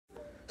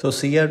So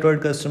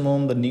CrDROID Custom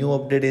Home, the new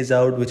update is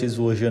out, which is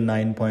version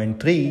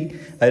 9.3.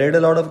 I read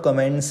a lot of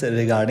comments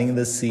regarding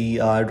the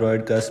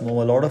CrDROID Custom Home.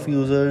 A lot of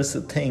users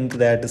think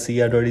that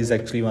CrDROID is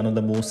actually one of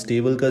the most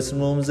stable custom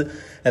homes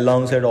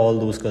alongside all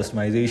those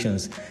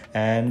customizations.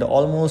 And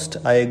almost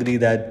I agree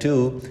that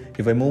too.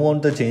 If I move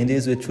on to the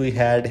changes which we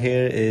had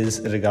here is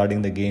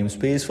regarding the game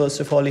space. First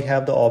of all, you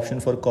have the option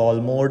for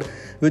call mode,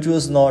 which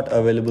was not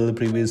available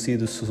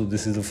previously. So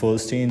this is the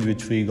first change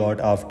which we got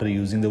after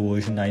using the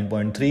version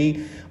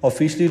 9.3.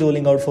 Officially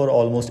rolling out for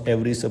almost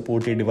every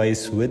supported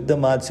device with the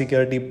March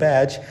security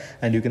patch,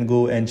 and you can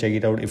go and check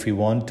it out if you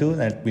want to.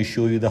 Let me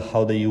show you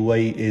how the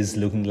UI is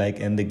looking like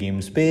in the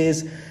game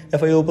space.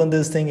 If I open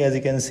this thing, as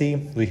you can see,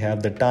 we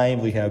have the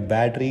time, we have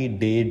battery,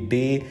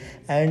 day,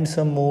 and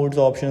some modes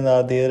options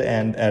are there,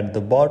 and at the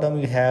bottom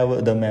you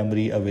have the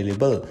memory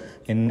available.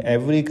 In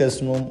every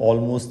custom home,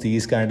 almost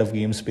this kind of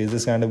game space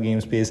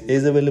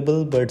is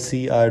available, but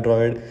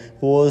CrDROID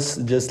was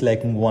just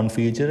lacking one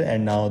feature,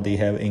 and now they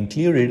have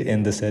included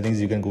in the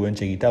settings. You can go and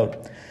check it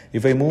out.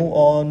 If I move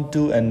on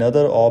to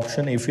another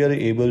option, if you are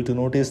able to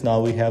notice, now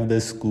we have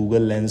this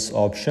Google Lens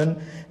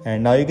option,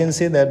 and now you can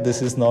say that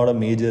this is not a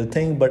major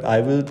thing, but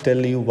I will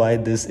tell you why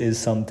this is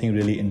something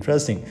really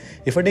interesting.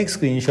 If I take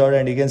screenshot,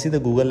 and you can see the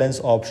Google Lens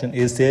option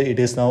is there, it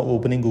is now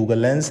opening Google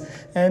Lens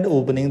and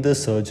opening the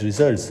search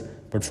results.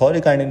 But for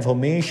your kind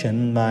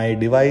information, my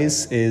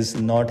device is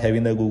not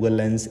having the Google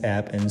Lens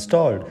app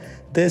installed.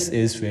 This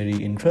is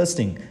very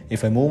interesting.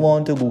 If I move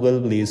on to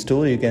Google Play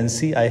Store, you can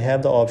see I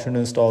have the option to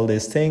install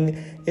this thing.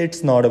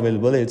 It's not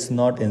available, it's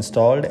not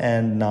installed,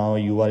 and now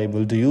you are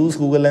able to use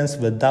Google Lens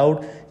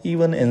without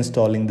even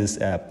installing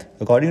this app.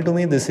 According to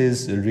me, this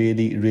is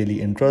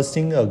really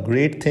interesting, a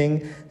great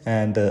thing,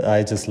 and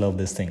I just love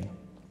this thing.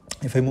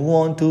 If I move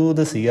on to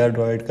the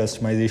CrDROID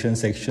customization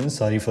section,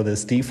 sorry for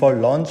this default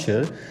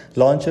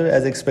launcher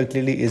as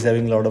expectedly is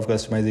having a lot of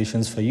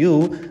customizations for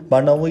you,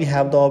 but now we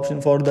have the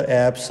option for the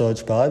app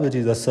search bar, which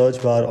is a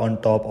search bar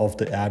on top of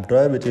the app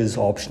drawer, which is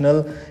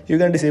optional. You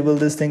can disable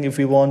this thing if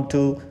you want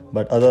to,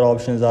 but other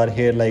options are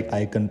here like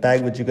icon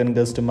tag, which you can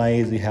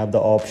customize. You have the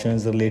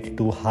options related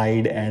to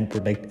hide and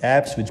protect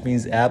apps, which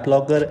means app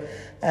locker,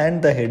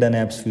 and the hidden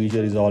apps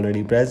feature is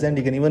already present.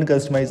 You can even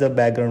customize the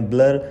background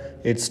blur.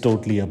 It's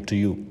totally up to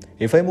you.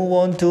 If I move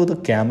on to the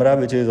camera,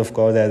 which is of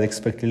course as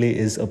expectedly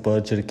is a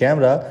aperture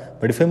camera,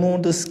 but if I move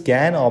on to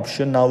scan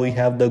option, now we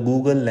have the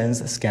Google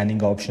Lens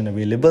scanning option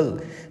available,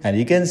 and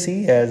you can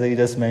see, as I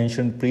just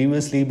mentioned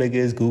previously,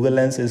 because Google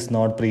Lens is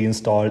not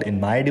pre-installed in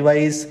my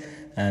device.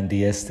 And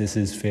yes, this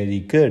is very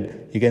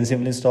good. You can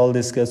simply install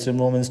this custom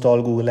home,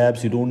 install Google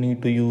Apps. You don't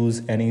need to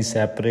use any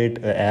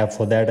separate app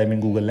for that. I mean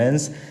Google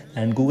Lens,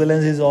 and Google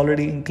Lens is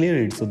already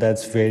included, so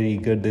that's very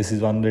good. This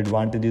is one of the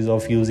advantages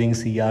of using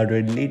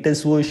CrDROID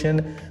latest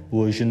version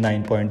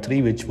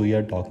 9.3, which we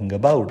are talking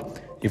about.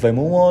 If I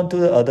move on to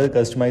the other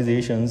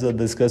customizations,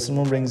 this custom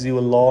home brings you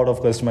a lot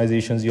of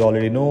customizations. You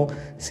already know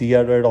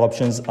CrDROID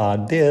options are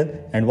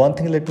there, and one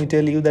thing, let me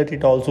tell you that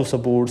it also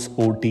supports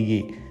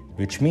OTA.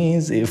 Which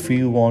means if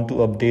you want to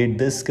update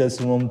this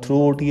custom home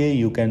through OTA,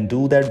 you can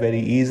do that very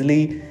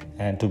easily.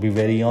 And to be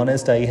very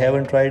honest, I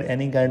haven't tried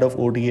any kind of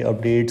OTA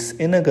updates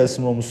in a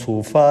custom home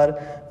so far,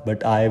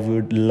 but I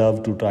would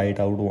love to try it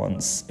out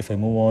once. If I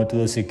move on to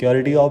the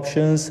security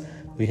options,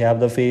 we have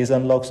the face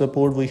unlock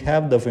support, we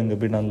have the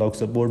fingerprint unlock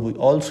support, we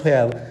also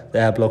have the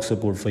app lock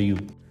support for you.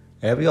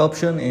 Every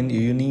option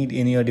you need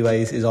in your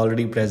device is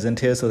already present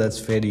here, so that's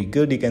very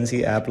good. You can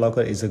see app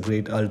locker is a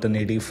great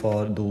alternative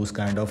for those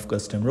kind of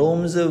custom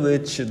ROMs,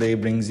 which they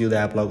brings you the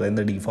app locker in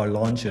the default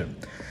launcher.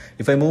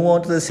 If I move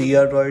on to the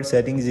CrDROID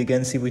settings, you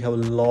can see we have a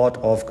lot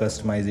of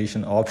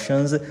customization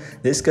options.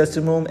 This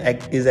custom home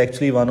is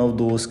actually one of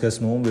those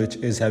custom home which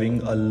is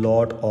having a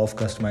lot of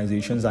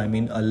customizations. I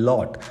mean a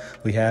lot.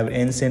 We have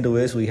Instant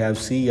OS, we have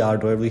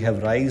CrDROID, we have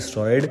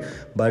CrDROID,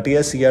 but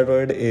yes,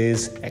 CrDROID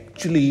is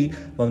actually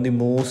one of the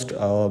most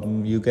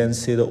you can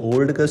say the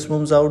old custom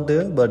homes out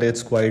there, but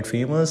it's quite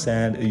famous,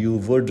 and you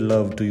would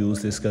love to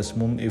use this custom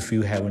home if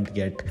you haven't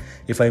yet.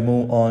 If I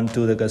move on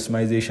to the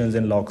customizations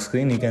and lock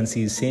screen, you can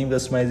see same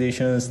customization,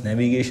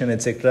 navigation,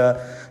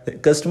 etc. The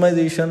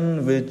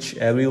customization which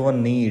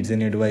everyone needs in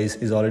your device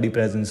is already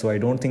present, so I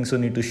don't think so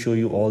need to show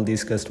you all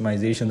these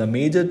customizations. The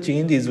major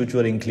changes which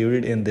were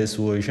included in this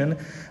version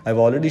I've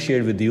already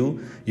shared with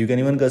you. You can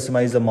even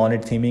customize the monet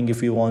theming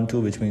if you want to,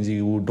 which means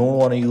you don't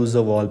want to use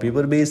the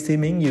wallpaper based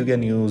theming. You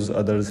can use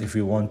others if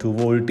you want to.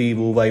 VoLTE,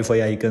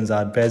 Wi-Fi icons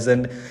are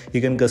present.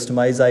 You can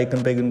customize the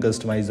icon pack, you can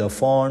customize the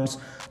fonts.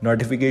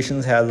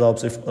 Notifications has the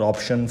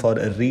option for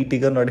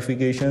re-trigger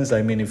notifications.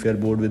 I mean, if you're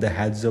bored with the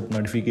heads up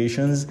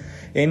notifications,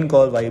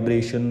 in-call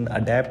vibration,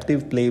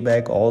 adaptive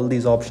playback, all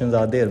these options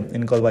are there.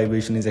 In-call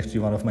vibration is actually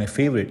one of my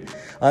favorite.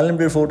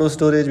 Unlimited photo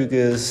storage,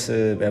 because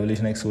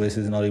Evolution X OS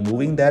is now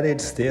removing that,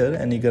 it's there,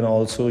 and you can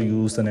also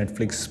use the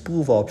Netflix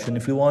spoof option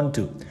if you want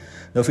to.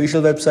 The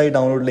official website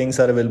download links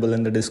are available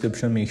in the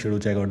description. Make sure to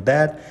check out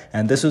that.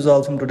 And this is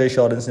all from today's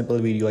short and simple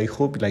video. I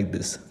hope you like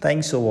this.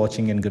 Thanks for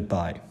watching and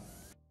goodbye.